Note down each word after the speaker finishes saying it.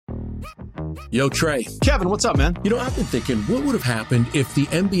Yo, Trey. Kevin, what's up, man? I've been thinking, what would have happened if the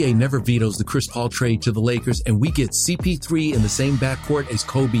NBA never vetoes the Chris Paul trade to the Lakers and we get CP3 in the same backcourt as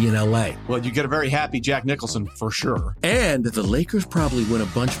Kobe in LA? Well, you get a very happy Jack Nicholson for sure. And the Lakers probably win a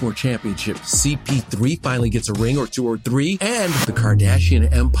bunch more championships. CP3 finally gets a ring or two or three, and the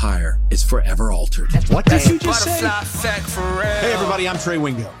Kardashian empire is forever altered. What did you just say? Hey, everybody, I'm Trey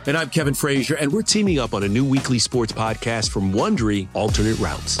Wingo. And I'm Kevin Frazier, and we're teaming up on a new weekly sports podcast from Wondery, Alternate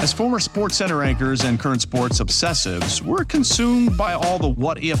Routes. As former Sports Center anchors and current sports obsessives, we're consumed by all the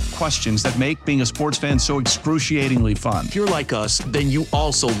what-if questions that make being a sports fan so excruciatingly fun. If you're like us, then you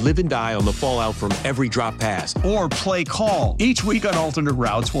also live and die on the fallout from every drop pass. Or play call. Each week on Alternate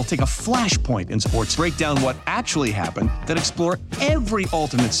Routes, we'll take a flashpoint in sports, break down what actually happened, then explore every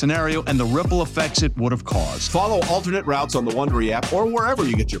alternate scenario and the ripple effects it would have caused. Follow Alternate Routes on the Wondery app or wherever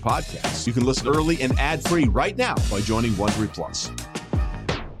you get your podcasts. You can listen early and ad-free right now by joining Wondery Plus.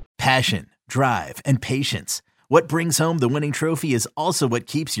 Passion, drive, and patience. What brings home the winning trophy is also what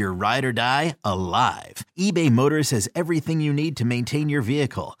keeps your ride or die alive. eBay Motors has everything you need to maintain your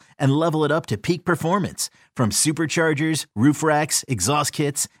vehicle and level it up to peak performance, from superchargers, roof racks, exhaust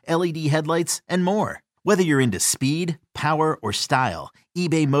kits, LED headlights, and more. Whether you're into speed, power, or style,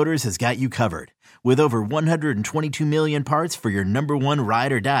 eBay Motors has got you covered. With over 122 million parts for your number one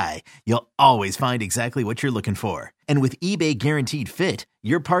ride or die, you'll always find exactly what you're looking for. And with eBay Guaranteed Fit,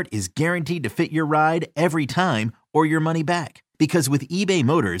 your part is guaranteed to fit your ride every time or your money back. Because with eBay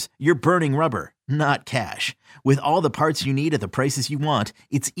Motors, you're burning rubber, not cash. With all the parts you need at the prices you want,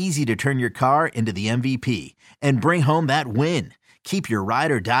 it's easy to turn your car into the MVP and bring home that win. Keep your ride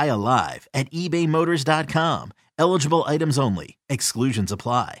or die alive at ebaymotors.com. Eligible items only. Exclusions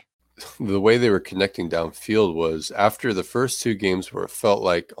apply. The way they were connecting downfield was after the first two games where it felt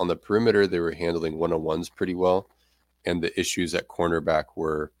like on the perimeter they were handling one-on-ones pretty well, and the issues at cornerback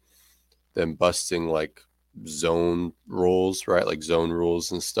were them busting like zone rules, right? Like zone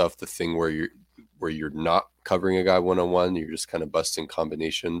rules and stuff. The thing where you're not covering a guy one-on-one, you're just kind of busting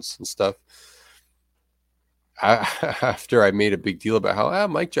combinations and stuff. After I made a big deal about how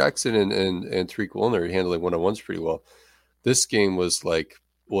Mike Jackson and Tariq Woolen are handling one-on-ones pretty well, this game was like,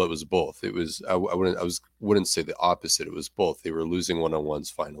 well, it was both. It was I wouldn't say the opposite. It was both. They were losing one-on-ones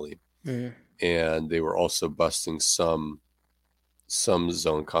finally, and they were also busting some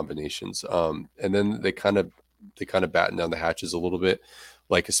zone combinations. And then they kind of battened down the hatches a little bit,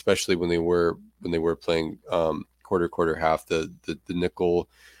 like especially when they were playing quarter half, the nickel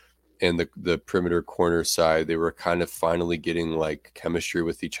and the perimeter corner side. They were kind of finally getting like chemistry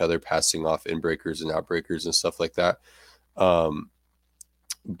with each other, passing off inbreakers and outbreakers and stuff like that.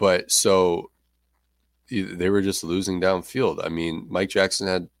 But so they were just losing downfield. I mean, Mike Jackson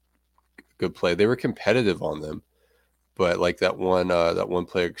had good play. They were competitive on them, but like that one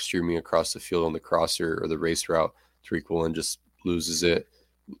play streaming across the field on the crosser or the race route, Tariq Woolen just loses it,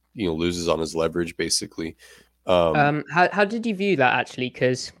 loses on his leverage basically. How did you view that actually?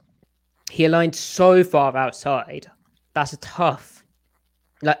 Because he aligned so far outside. That's a tough.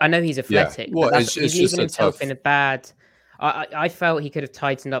 Like, I know he's athletic, well, but it's he's just leaving himself in a bad. I felt he could have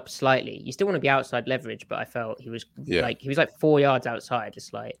tightened up slightly. You still want to be outside leverage, but I felt he was like 4 yards outside.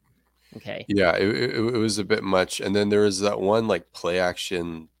 Just like, okay. Yeah, it was a bit much. And then there was that one like play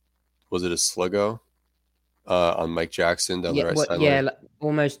action. Was it a sluggo on Mike Jackson down the right sideline? Yeah,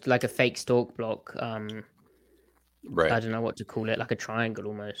 almost like a fake stalk block. Right. I don't know what to call it, like a triangle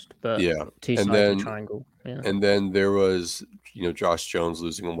almost, but yeah, two sides of a triangle. Yeah. And then there was, Josh Jones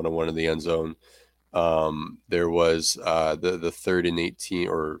losing a one-on-one in the end zone. There was the 3rd and 18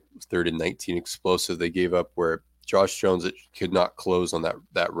 or 3rd and 19 explosive they gave up where Josh Jones could not close on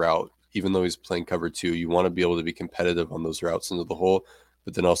that route, even though he's playing cover 2. You want to be able to be competitive on those routes into the hole,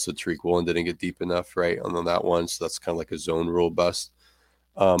 but then also Tariq Woolen didn't get deep enough, right, on that one. So that's kind of like a zone rule bust.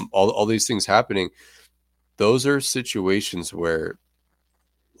 All these things happening. Those are situations where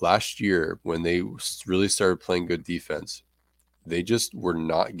last year when they really started playing good defense, they just were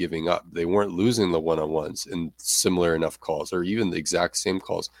not giving up. They weren't losing the one-on-ones in similar enough calls or even the exact same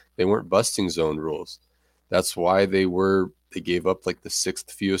calls. They weren't busting zone rules. That's why they gave up like the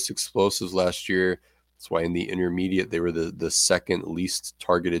 6th fewest explosives last year. That's why in the intermediate, they were the second least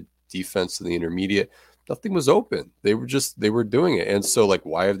targeted defense in the intermediate. Nothing was open. They were doing it. And so like,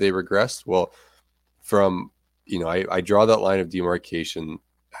 why have they regressed? Well, from, I draw that line of demarcation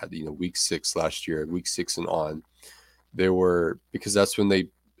at, week 6 last year, week 6 and on. Because that's when they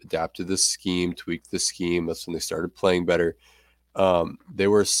adapted the scheme, tweaked the scheme. That's when they started playing better.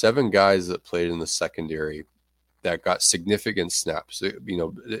 There were 7 guys that played in the secondary that got significant snaps,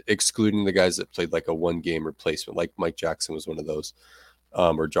 excluding the guys that played like a 1-game replacement, like Mike Jackson was one of those.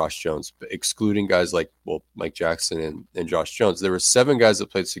 or Josh Jones, but excluding guys like, well, Mike Jackson and Josh Jones. There were 7 guys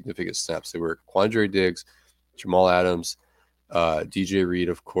that played significant snaps. They were Quandre Diggs, Jamal Adams, DJ Reed,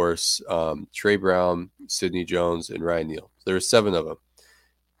 of course, Trey Brown, Sidney Jones, and Ryan Neal. There were 7 of them.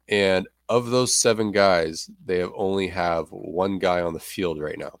 And of those 7 guys, they only have 1 guy on the field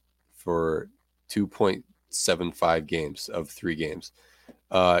right now for 2.75 games of 3 games.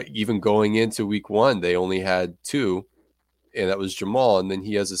 Even going into week 1, they only had 2, and that was Jamal. And then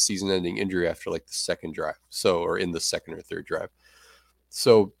he has a season-ending injury after like the second drive. Or in the second or third drive.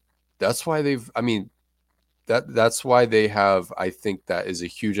 So that's why that's why they have, I think that is a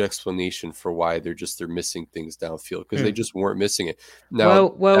huge explanation for why they're missing things downfield, because they just weren't missing it. Now,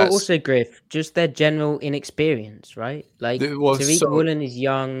 also, Griff, just their general inexperience, right? Like Tariq Woolen is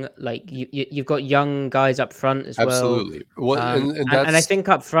young. Like you've got young guys up front as absolutely. Well. And I think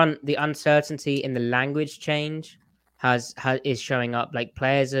up front, the uncertainty in the language change is showing up. Like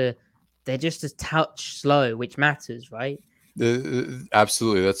they're just a touch slow, which matters, right?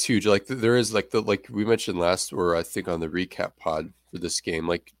 Absolutely, that's huge. Like there is like we mentioned last, or I think on the recap pod for this game,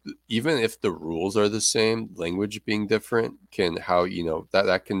 like even if the rules are the same, language being different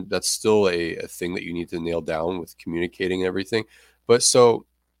that's still a thing that you need to nail down with communicating and everything. But to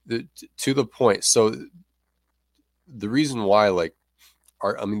the point, so the reason why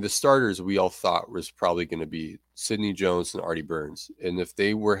the starters we all thought was probably going to be Sidney Jones and Artie Burns, and if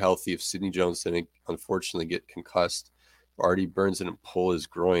they were healthy, if Sidney Jones didn't unfortunately get concussed, Artie Burns didn't pull his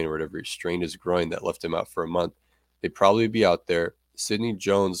groin or whatever, he strained his groin that left him out for a month, they'd probably be out there. Sidney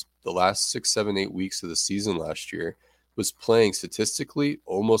Jones, the last 6, 7, 8 weeks of the season last year, was playing statistically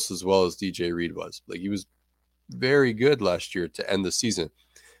almost as well as DJ Reed was. Like he was very good last year to end the season.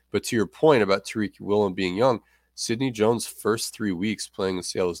 But to your point about Tariq Woolen being young, Sidney Jones' first 3 weeks playing the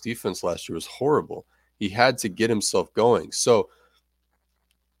Seattle's defense last year was horrible. He had to get himself going. So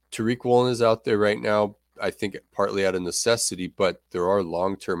Tariq Woolen is out there right now, I think partly out of necessity, but there are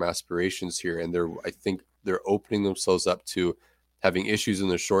long-term aspirations here, and I think they're opening themselves up to having issues in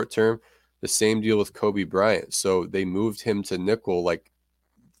the short term. The same deal with Kobe Bryant. So they moved him to nickel like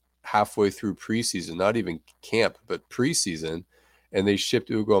halfway through preseason, not even camp, but preseason, and they shipped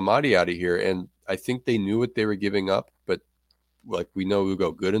Ugo Amadi out of here. And I think they knew what they were giving up, but like we know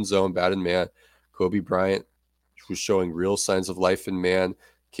Ugo, good in zone, bad in man. Kobe Bryant was showing real signs of life in man.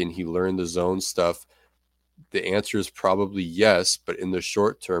 Can he learn the zone stuff? The answer is probably yes, but in the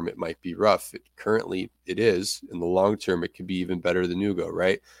short term, it might be rough. Currently, it is. In the long term, it could be even better than Ugo,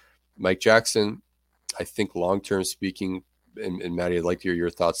 right? Mike Jackson, I think long-term speaking, and Maddie, I'd like to hear your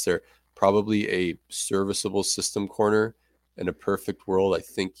thoughts there, probably a serviceable system corner. In a perfect world, I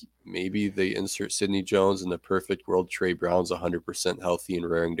think maybe they insert Sidney Jones. In the perfect world, Trey Brown's 100% healthy and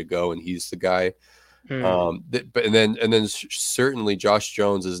raring to go, and he's the guy. And then certainly Josh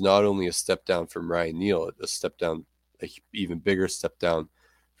Jones is not only a step down from Ryan Neal, an even bigger step down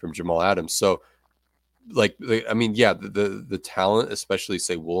from Jamal Adams. So the talent, especially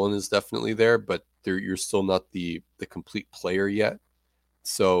say Woolen, is definitely there, but you're still not the complete player yet.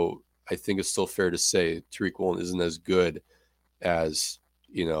 So I think it's still fair to say Tariq Woolen isn't as good as,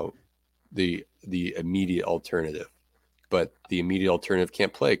 the immediate alternative, but the immediate alternative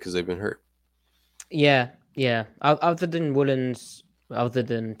can't play because they've been hurt. Yeah. Other than Woolen's, other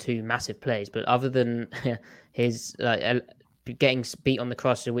than 2 massive plays, but other than his getting beat on the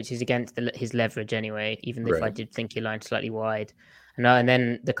crosser, which is against his leverage anyway, even if I did think he lined slightly wide. And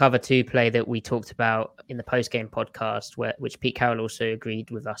then the cover 2 play that we talked about in the post-game podcast, which Pete Carroll also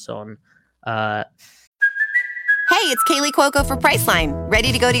agreed with us on. Hey, it's Kaylee Cuoco for Priceline.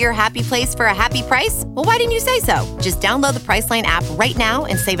 Ready to go to your happy place for a happy price? Well, why didn't you say so? Just download the Priceline app right now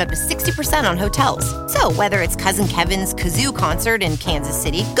and save up to 60% on hotels. So whether it's Cousin Kevin's Kazoo Concert in Kansas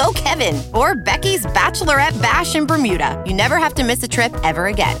City, go Kevin, or Becky's Bachelorette Bash in Bermuda, you never have to miss a trip ever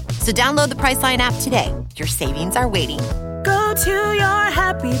again. So download the Priceline app today. Your savings are waiting. Go to your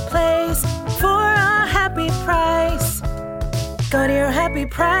happy place for a happy price. Go to your happy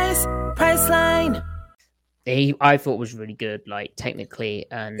price, Priceline. I thought was really good, like technically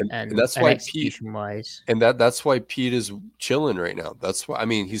and that's why execution wise. And that's why Pete is chilling right now. That's why,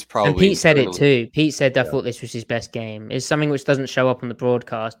 he's probably. And Pete said it too. Pete said, I thought this was his best game. It's something which doesn't show up on the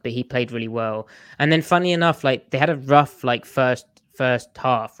broadcast, but he played really well. And then funny enough, like they had a rough first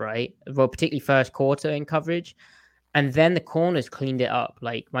half, right? Well, particularly first quarter in coverage. And then the corners cleaned it up.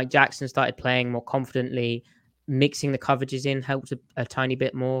 Like Mike Jackson started playing more confidently. Mixing the coverages in helped a tiny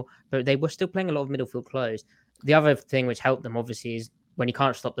bit more, but they were still playing a lot of middle field close. The other thing which helped them obviously is when you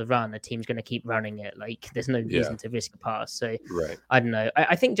can't stop the run, the team's going to keep running it. Like there's no reason to risk a pass. So I don't know.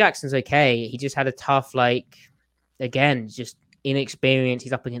 I think Jackson's okay. He just had a tough, again, just inexperienced.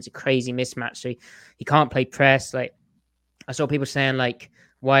 He's up against a crazy mismatch, so he can't play press. Like I saw people saying, like,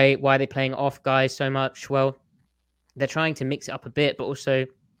 why are they playing off guys so much? Well, they're trying to mix it up a bit, but also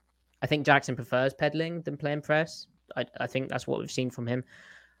I think Jackson prefers peddling than playing press. I think that's what we've seen from him.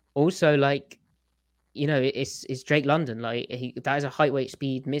 Also, like, you know, it's Drake London. Like that is a height, weight,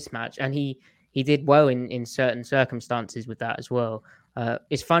 speed mismatch, and he did well in certain circumstances with that as well.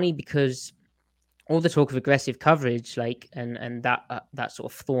 It's funny because all the talk of aggressive coverage, like, and that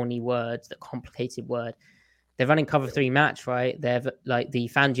sort of thorny word, that complicated word, they're running cover 3 match, right? They're like the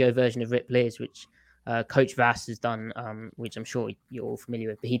Fangio version of Rip Liz, which Coach Vass has done, which I'm sure you're all familiar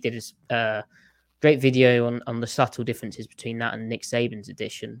with. But he did a great video on the subtle differences between that and Nick Saban's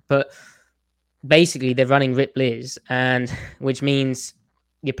edition. But basically, they're running Rip Liz, and which means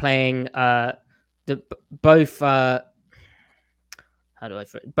you're playing both.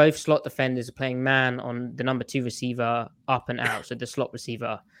 Both slot defenders are playing man on the number 2 receiver up and out, so the slot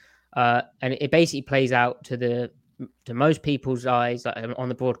receiver, and it basically plays out to most people's eyes, like on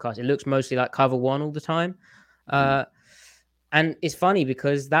the broadcast. It looks mostly like cover 1 all the time, and it's funny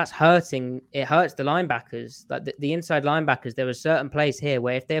because that's hurting. It hurts the linebackers, like the inside linebackers. There was a certain place here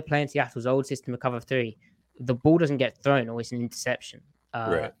where if they're playing Seattle's old system of cover 3, the ball doesn't get thrown, or it's an interception.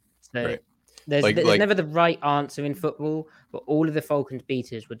 Right. So. Right. There's never the right answer in football, but all of the Falcons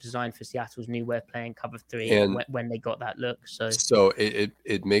beaters were designed for Seattle's new way of playing cover 3 and when they got that look. So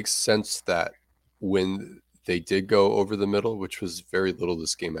it makes sense that when they did go over the middle, which was very little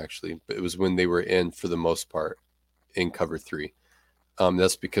this game actually, but it was when they were in for the most part in cover 3.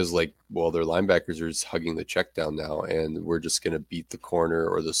 That's because their linebackers are just hugging the check down now, and we're just going to beat the corner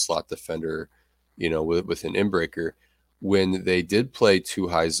or the slot defender, with an inbreaker. When they did play too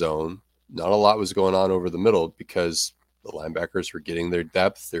high zone, not a lot was going on over the middle because the linebackers were getting their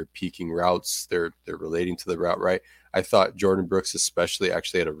depth, they're peaking routes, they're relating to the route right. I thought Jordan Brooks especially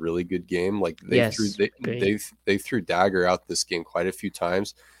actually had a really good game. Like they threw dagger out this game quite a few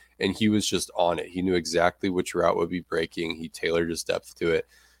times, and he was just on it. He knew exactly which route would be breaking. He tailored his depth to it.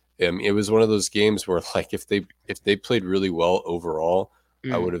 It was one of those games where, like, if they played really well overall,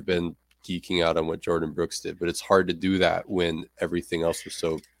 I would have been geeking out on what Jordan Brooks did. But it's hard to do that when everything else was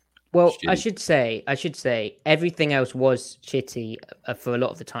so. Well, shitty. I should say everything else was shitty for a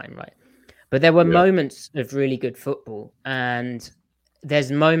lot of the time, right? But there were moments of really good football, and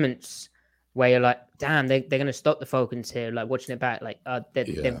there's moments where you're like, damn, they're going to stop the Falcons here. Like watching it back, like,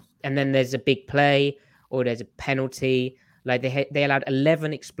 and then there's a big play or there's a penalty. Like they allowed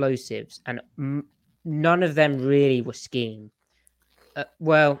 11 explosives, and none of them really were scheme.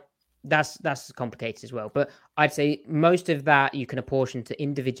 That's complicated as well. But I'd say most of that you can apportion to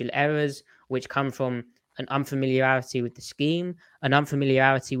individual errors, which come from an unfamiliarity with the scheme, an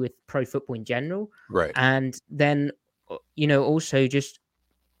unfamiliarity with pro football in general. Right. And then, also just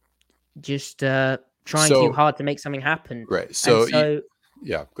trying too hard to make something happen. Right. So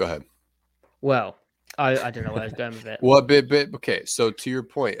go ahead. Well, I don't know where I was going with it. Well, okay. So to your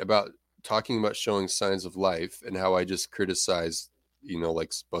point about talking about showing signs of life and how I just criticized,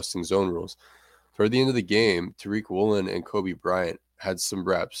 like busting zone rules. Toward the end of the game, Tariq Woolen and Kobe Bryant had some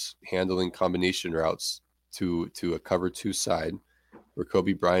reps handling combination routes to a cover 2 side, where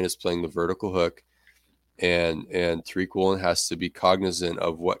Kobe Bryant is playing the vertical hook, and Tariq Woolen has to be cognizant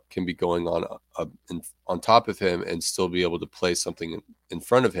of what can be going on top of him and still be able to play something in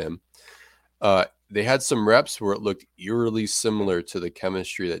front of him. They had some reps where it looked eerily similar to the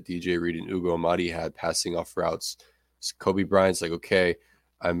chemistry that DJ Reed and Ugo Amadi had passing off routes. So Kobe Bryant's like, okay,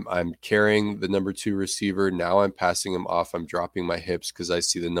 I'm carrying the number 2 receiver. Now I'm passing him off. I'm dropping my hips because I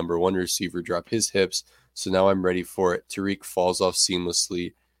see the number 1 receiver drop his hips. So now I'm ready for it. Tariq falls off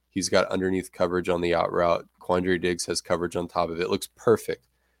seamlessly. He's got underneath coverage on the out route. Quandre Diggs has coverage on top of it. It looks perfect.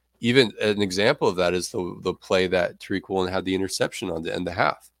 Even an example of that is the play that Tariq Woolen had the interception on to end the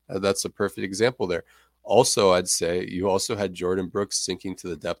half. That's a perfect example there. Also, I'd say you also had Jordan Brooks sinking to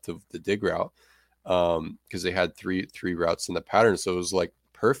the depth of the dig route, because they had three routes in the pattern. So it was like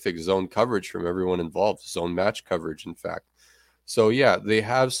perfect zone coverage from everyone involved, zone match coverage, in fact. So yeah, they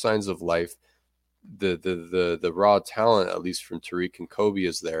have signs of life. The raw talent, at least from Tariq and Kobe,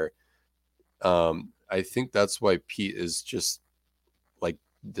 is there. I think that's why Pete is just like,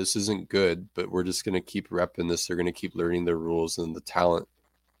 this isn't good, but we're just going to keep repping this. They're going to keep learning their rules, and the talent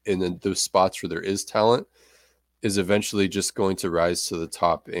in those spots where there is talent is eventually just going to rise to the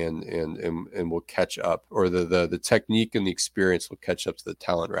top and will catch up, or the technique and the experience will catch up to the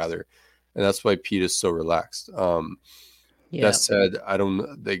talent rather. And that's why Pete is so relaxed. That said,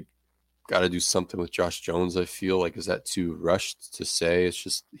 they got to do something with Josh Jones. I feel like, is that too rushed to say? It's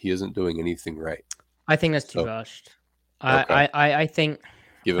just, he isn't doing anything right. I think that's too rushed. I think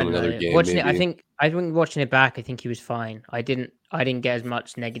Give him another game. Watching maybe. it, I think watching it back, I think he was fine. I didn't get as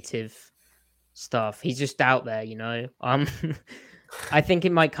much negative stuff. He's just out there, you know. I think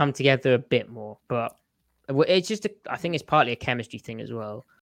it might come together a bit more, but it's just I think it's partly a chemistry thing as well.